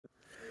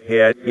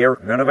Yeah, you're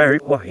gonna very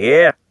well.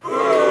 Yeah.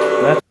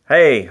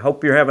 Hey,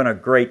 hope you're having a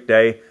great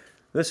day.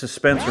 This is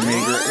Spencer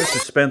Meager.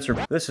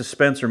 This is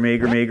Spencer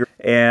Meager,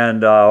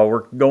 and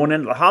we're going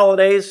into the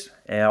holidays.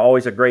 And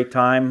always a great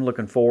time.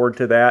 Looking forward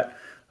to that.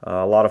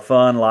 A lot of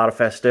fun, a lot of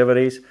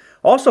festivities.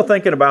 Also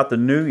thinking about the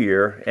new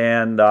year,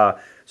 and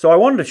so I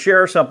wanted to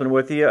share something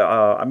with you.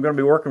 I'm going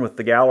to be working with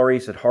the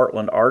galleries at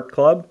Heartland Art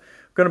Club.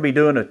 I'm going to be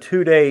doing a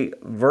 2-day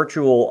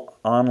virtual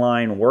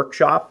online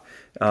workshop.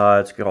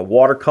 It's called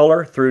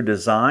Watercolor Through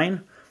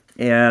Design,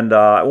 and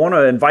I want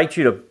to invite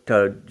you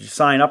to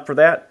sign up for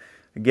that.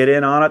 Get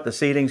in on it. The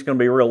seating's going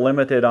to be real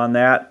limited on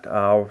that.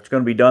 It's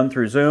going to be done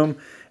through Zoom,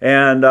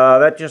 and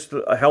that just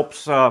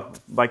helps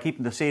by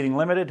keeping the seating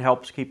limited.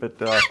 Helps keep it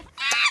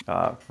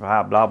blah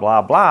blah blah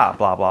blah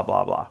blah blah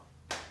blah blah.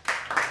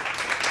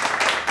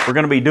 We're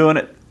going to be doing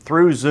it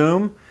through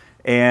Zoom,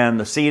 and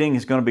the seating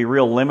is going to be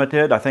real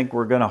limited. I think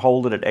we're going to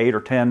hold it at 8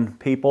 or 10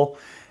 people,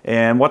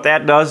 and what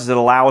that does is it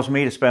allows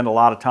me to spend a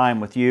lot of time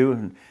with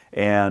you,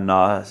 and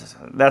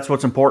that's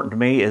what's important to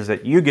me, is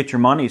that you get your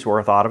money's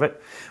worth out of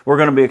it. We're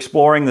going to be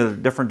exploring the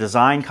different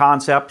design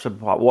concepts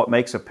of what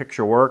makes a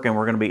picture work, and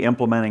we're going to be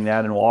implementing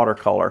that in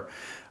watercolor.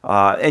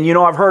 And you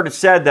know, I've heard it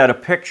said that a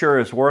picture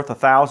is worth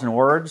 1,000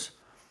 words.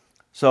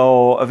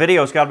 So a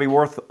video's got to be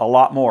worth a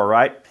lot more,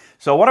 right?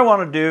 So what I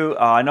want to do,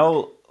 I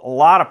know a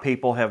lot of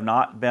people have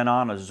not been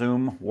on a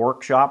Zoom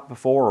workshop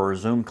before or a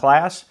Zoom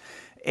class.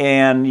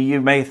 And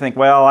you may think,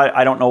 well,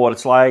 I don't know what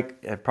it's like.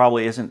 It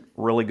probably isn't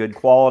really good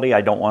quality.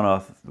 I don't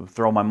want to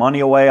throw my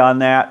money away on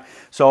that.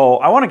 So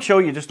I want to show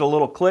you just a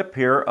little clip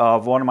here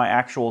of one of my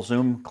actual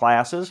Zoom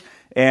classes.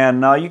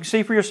 And you can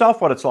see for yourself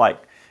what it's like.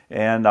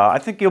 And I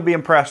think you'll be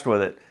impressed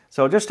with it.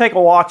 So just take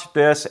a watch at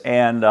this,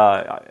 and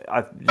I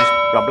just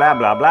blah, blah,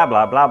 blah, blah,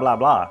 blah, blah, blah,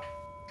 blah.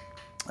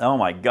 Oh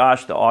my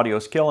gosh, the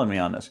audio's killing me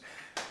on this.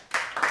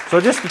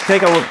 So just to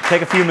take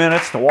a few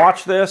minutes to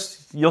watch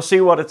this, you'll see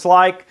what it's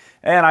like.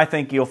 And I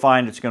think you'll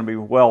find it's going to be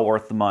well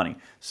worth the money.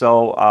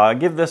 So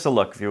give this a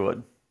look, if you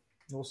would.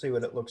 We'll see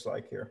what it looks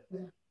like here.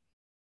 Yeah.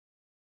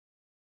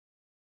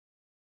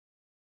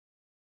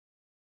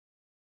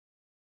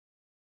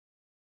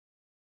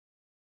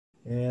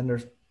 And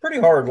there's a pretty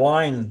hard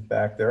line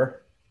back there.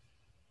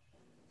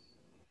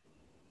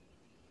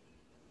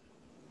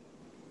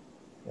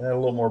 Add a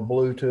little more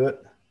blue to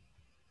it.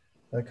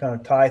 I kind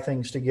of tie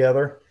things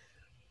together.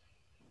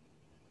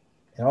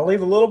 And I'll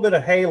leave a little bit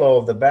of halo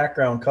of the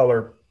background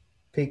color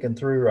peeking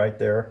through right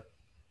there,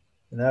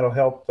 and that'll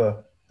help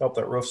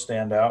that roof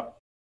stand out.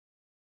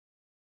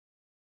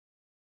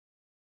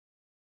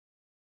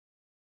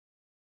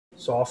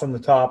 Soften the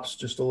tops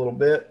just a little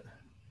bit.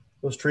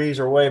 Those trees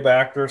are way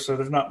back there, so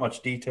there's not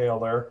much detail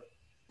there.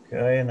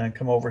 Okay, and then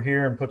come over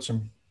here and put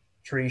some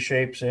tree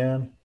shapes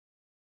in.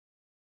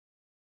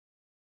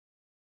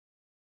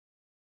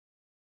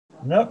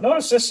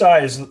 Notice this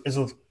side is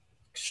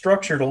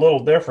structured a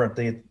little different.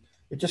 It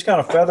just kind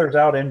of feathers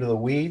out into the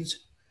weeds,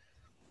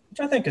 which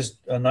I think is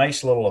a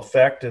nice little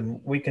effect, and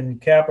we can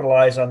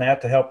capitalize on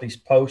that to help these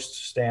posts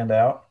stand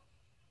out.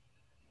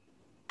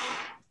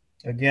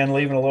 Again,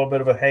 leaving a little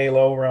bit of a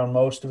halo around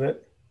most of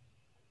it.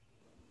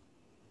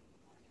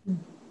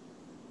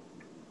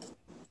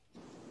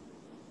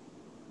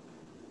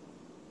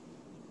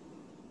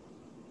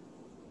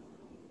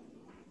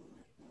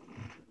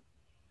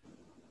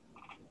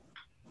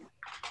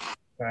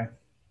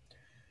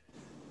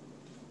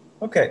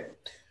 Okay,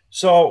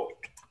 so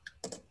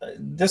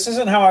this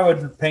isn't how I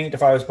would paint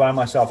if I was by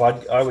myself.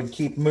 I would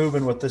keep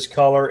moving with this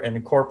color and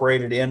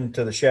incorporate it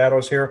into the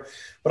shadows here,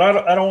 but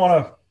I don't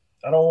want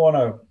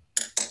to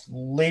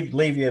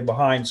leave you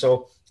behind.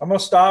 So I'm going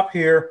to stop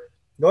here.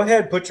 Go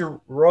ahead, put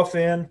your roof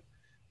in.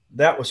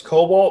 That was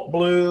cobalt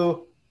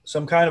blue,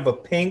 some kind of a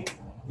pink,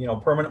 you know,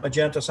 permanent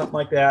magenta, something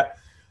like that,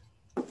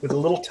 with a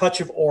little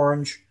touch of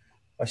orange.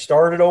 I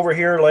started over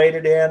here, laid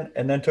it in,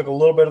 and then took a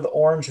little bit of the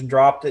orange and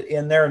dropped it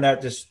in there, and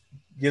that just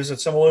gives it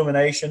some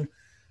illumination.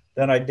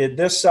 Then I did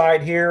this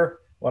side here.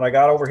 When I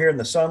got over here in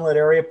the sunlit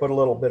area, put a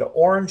little bit of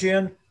orange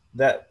in.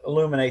 That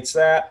illuminates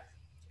that.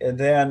 And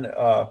then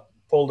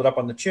pulled it up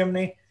on the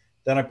chimney.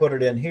 Then I put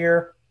it in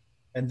here.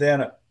 And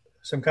then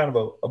some kind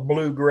of a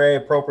blue-gray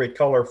appropriate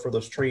color for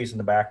those trees in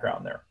the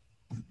background there.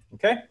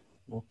 Okay?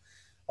 Well,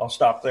 I'll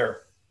stop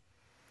there.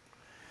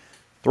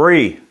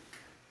 3,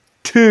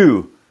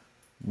 2,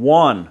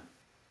 1.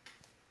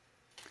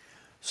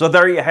 So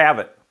there you have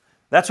it.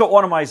 That's what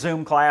one of my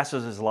Zoom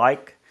classes is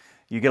like.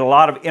 You get a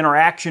lot of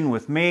interaction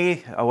with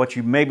me. What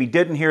you maybe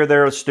didn't hear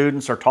there, the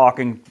students are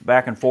talking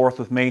back and forth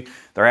with me.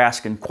 They're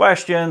asking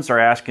questions.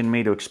 They're asking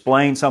me to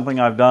explain something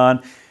I've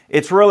done.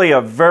 It's really a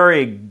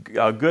very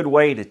good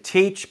way to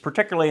teach,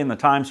 particularly in the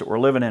times that we're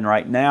living in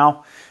right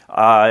now.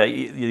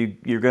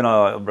 You're going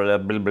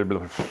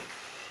to...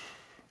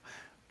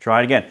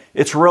 Try it again.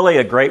 It's really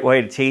a great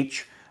way to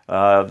teach.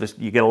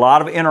 You get a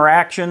lot of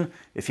interaction.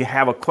 If you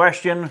have a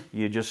question,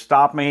 you just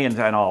stop me and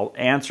I'll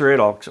answer it.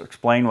 I'll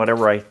explain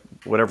whatever you...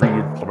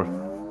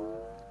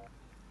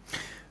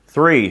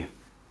 3,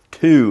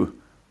 2...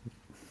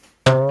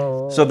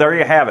 So there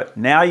you have it.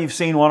 Now you've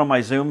seen one of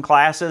my Zoom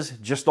classes,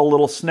 just a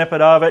little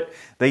snippet of it.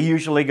 They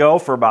usually go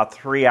for about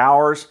 3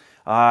 hours.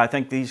 I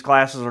think these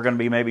classes are going to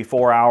be maybe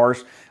 4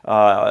 hours.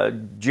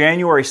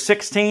 January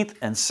 16th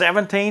and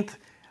 17th.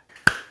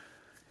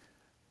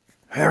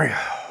 There we go.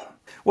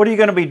 What are you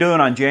going to be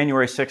doing on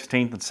January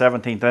 16th and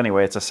 17th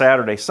anyway? It's a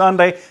Saturday,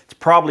 Sunday. It's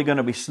probably going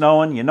to be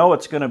snowing. You know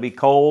it's going to be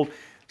cold.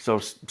 So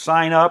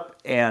sign up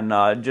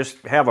and just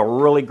have a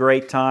really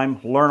great time.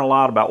 Learn a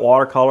lot about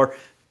watercolor.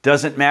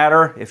 Doesn't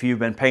matter if you've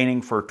been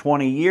painting for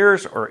 20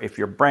 years or if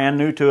you're brand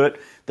new to it.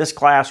 This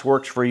class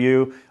works for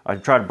you. I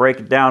try to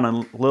break it down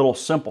in little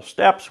simple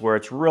steps where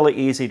it's really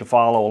easy to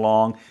follow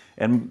along.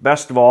 And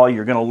best of all,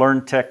 you're going to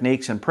learn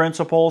techniques and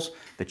principles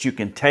that you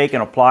can take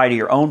and apply to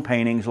your own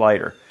paintings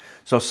later.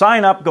 So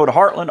sign up, go to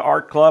Heartland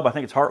Art Club. I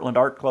think it's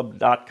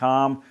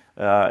heartlandartclub.com.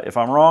 If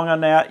I'm wrong on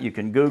that, you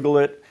can Google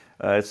it.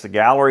 It's the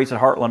galleries at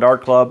Heartland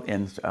Art Club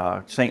in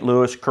St.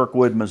 Louis,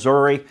 Kirkwood,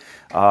 Missouri.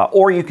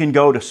 Or you can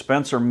go to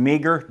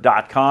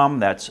spencermeager.com.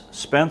 That's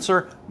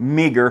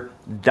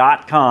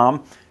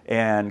spencermeager.com.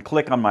 And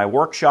click on my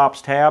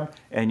workshops tab,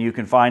 and you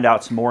can find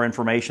out some more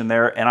information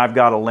there. And I've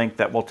got a link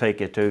that will take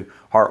you to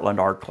Heartland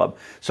Art Club.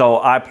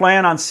 So I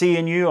plan on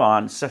seeing you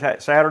on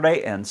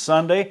Saturday and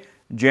Sunday,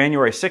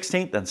 January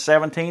 16th and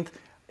 17th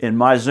in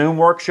my Zoom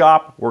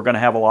workshop. We're going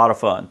to have a lot of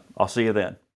fun. I'll see you then.